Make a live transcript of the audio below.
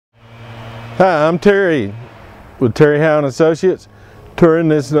Hi, I'm Terry with Terry Howe & Associates, touring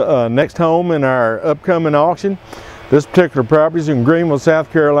this next home in our upcoming auction. This particular property is in Greenville,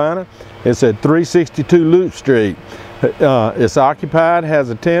 South Carolina. It's at 362 Loop Street. It's occupied, has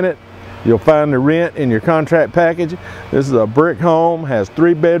a tenant. You'll find the rent in your contract package. This is a brick home, has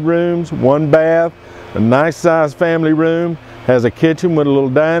 3 bedrooms, 1 bath, a nice sized family room, has a kitchen with a little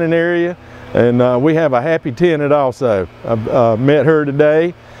dining area, and we have a happy tenant also. I've met her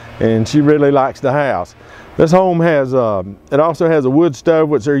today, and she really likes the house. This home has, it also has a wood stove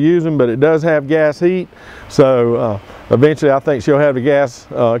which they're using, but it does have gas heat. So eventually I think she'll have the gas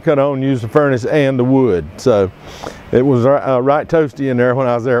cut on and use the furnace and the wood. So it was right toasty in there when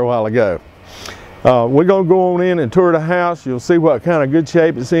I was there a while ago. We're going to go on in and tour the house. You'll see what kind of good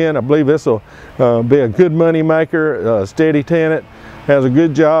shape it's in. I believe this will be a good money maker, steady tenant, has a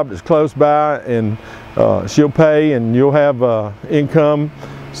good job that's close by, and she'll pay and you'll have income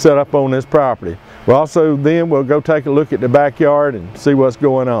set up on this property. Well, also then we'll go take a look at the backyard and see what's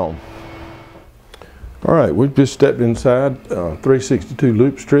going on. All right, we've just stepped inside 362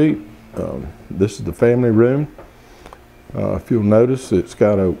 Loop Street. This is the family room. If you'll notice, it's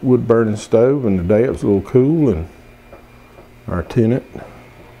got a wood burning stove, and today it's a little cool, and our tenant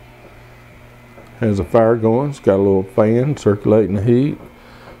has a fire going. It's got a little fan circulating the heat.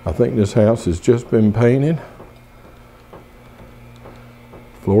 I think this house has just been painted.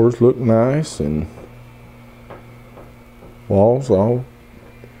 Floors look nice and walls all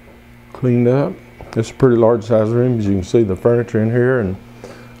cleaned up. It's a pretty large size room. As you can see, the furniture in here, and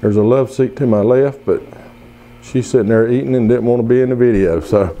there's a love seat to my left, but she's sitting there eating and didn't want to be in the video,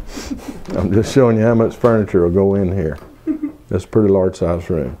 so I'm just showing you how much furniture will go in here. It's a pretty large size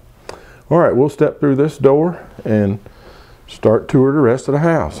room. All right, we'll step through this door and start tour the rest of the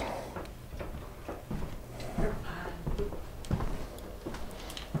house.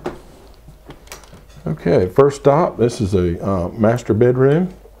 Okay, first stop, this is a master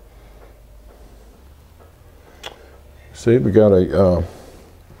bedroom. See, we got a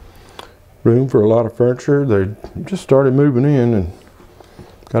room for a lot of furniture. They just started moving in and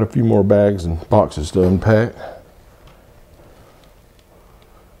got a few more bags and boxes to unpack.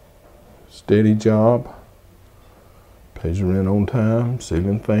 Steady job, pays the rent on time,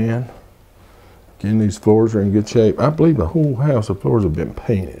 ceiling fan. Again, these floors are in good shape. I believe the whole house, the floors have been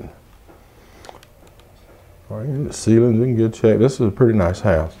painted. All right, and the ceiling's in good shape. This is a pretty nice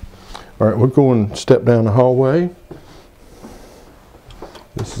house. All right, we're going to step down the hallway.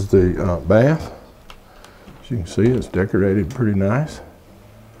 This is the bath. As you can see, it's decorated pretty nice.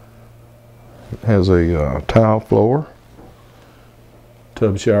 It has a tile floor,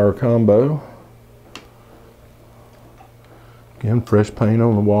 tub shower combo. Again, fresh paint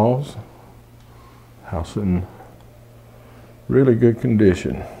on the walls. House in really good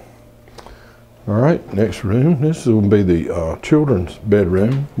condition. All right, next room. This will be the children's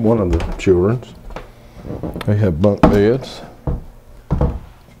bedroom, one of the children's. They have bunk beds.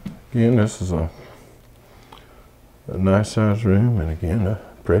 Again, this is a nice size room, and again, a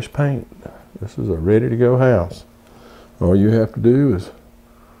fresh paint. This is a ready to go house. All you have to do is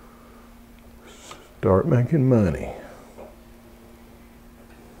start making money.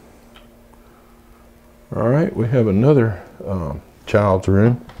 All right, we have another child's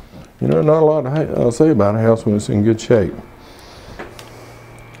room. You know, not a lot I'll say about a house when it's in good shape.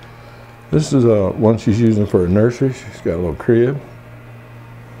 This is one she's using for a nursery. She's got a little crib.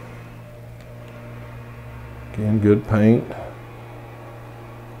 Again, good paint.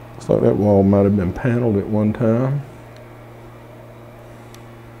 Looks like that wall might have been paneled at one time.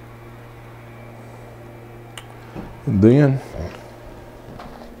 And then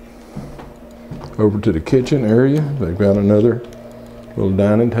over to the kitchen area, they've got another little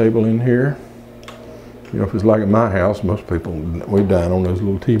dining table in here. You know, if it's like at my house, most people, we dine on those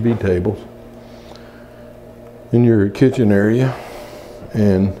little TV tables. In your kitchen area,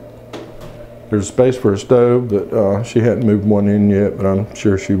 and there's space for a stove that she hadn't moved one in yet, but I'm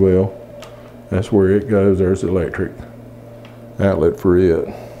sure she will. That's where it goes. There's the electric outlet for it.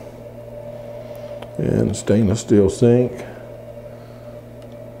 And a stainless steel sink.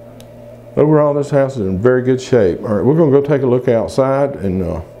 Overall, this house is in very good shape. All right, we're going to go take a look outside and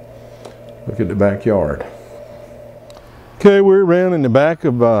look at the backyard. Okay, we're around in the back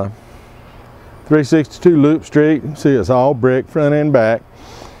of 362 Loop Street. See, it's all brick, front and back.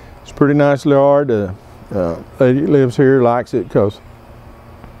 It's a pretty nice yard. The lady that lives here likes it because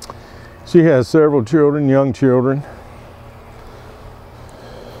she has several children, young children.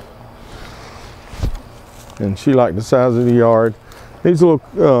 And she liked the size of the yard. Needs a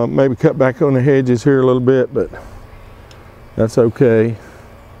little, maybe cut back on the hedges here a little bit, but that's okay.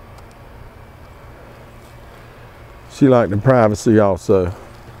 She liked the privacy also.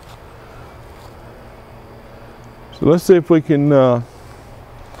 So let's see if we can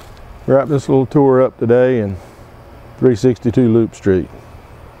wrap this little tour up today in 362 Loop Street.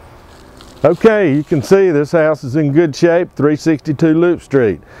 Okay, you can see this house is in good shape, 362 Loop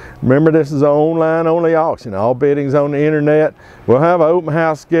Street. Remember, this is an online only auction. All bidding's on the internet. We'll have an open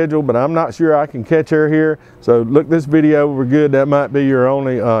house scheduled, but I'm not sure I can catch her here. So look this video over good. That might be your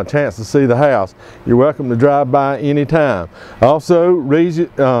only chance to see the house. You're welcome to drive by anytime. Also, read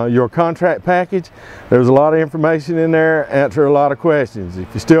your contract package. There's a lot of information in there. Answer a lot of questions. If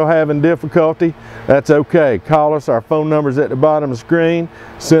you're still having difficulty, that's okay. Call us. Our phone number's at the bottom of the screen.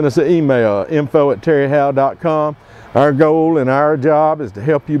 Send us an email, info@terryhowe.com. Our goal and our job is to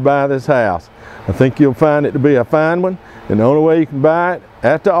help you buy this house. I think you'll find it to be a fine one, and the only way you can buy it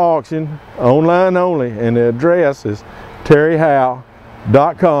at the auction, online only, and the address is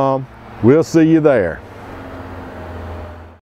terryhowe.com. We'll see you there.